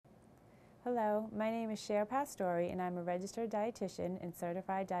Hello, my name is Cher Pastore and I'm a registered dietitian and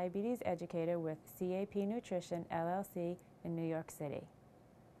certified diabetes educator with C.A.P. Nutrition LLC in New York City.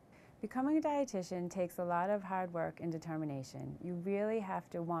 Becoming a dietitian takes a lot of hard work and determination. You really have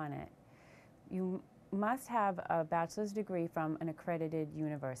to want it. You must have a bachelor's degree from an accredited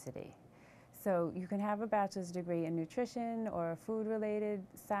university. So you can have a bachelor's degree in nutrition or food-related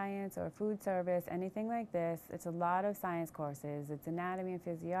science or food service, anything like this. It's a lot of science courses. It's anatomy and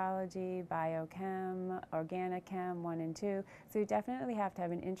physiology, biochem, organic chem 1 and 2. So you definitely have to have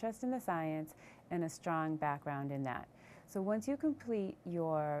an interest in the science and a strong background in that. So once you complete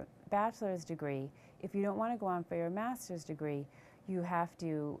your bachelor's degree, if you don't want to go on for your master's degree, you have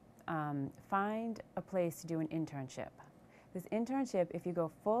to find a place to do an internship. This internship, if you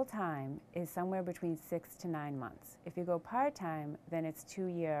go full-time, is somewhere between 6 to 9 months. If you go part-time, then it's a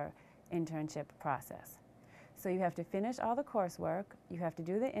 2-year internship process. So you have to finish all the coursework, you have to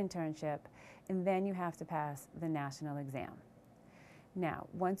do the internship, and then you have to pass the national exam. Now,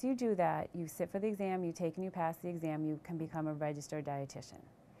 once you do that, you sit for the exam, you take and you pass the exam, you can become a registered dietitian.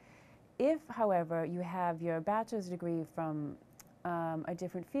 If, however, you have your bachelor's degree from a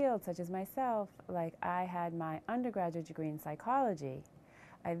different field, such as myself, like I had my undergraduate degree in psychology,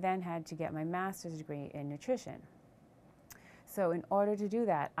 I then had to get my master's degree in nutrition. So in order to do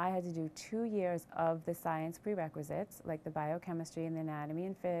that, I had to do 2 years of the science prerequisites, like the biochemistry and the anatomy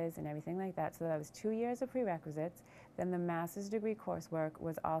and phys and everything like that. So that was 2 years of prerequisites. Then the master's degree coursework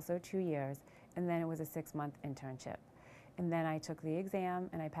was also 2 years, and then it was a 6-month internship. And then I took the exam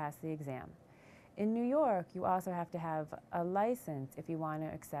and I passed the exam. In New York, you also have to have a license if you want to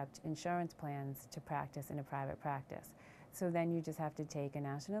accept insurance plans to practice in a private practice. So then you just have to take a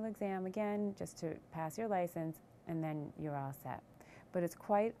national exam again just to pass your license, and then you're all set. But it's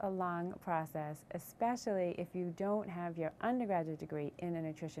quite a long process, especially if you don't have your undergraduate degree in a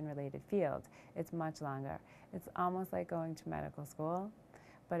nutrition-related field. It's much longer. It's almost like going to medical school,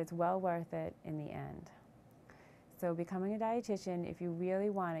 but it's well worth it in the end. So becoming a dietitian, if you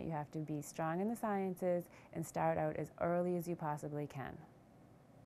really want it, you have to be strong in the sciences and start out as early as you possibly can.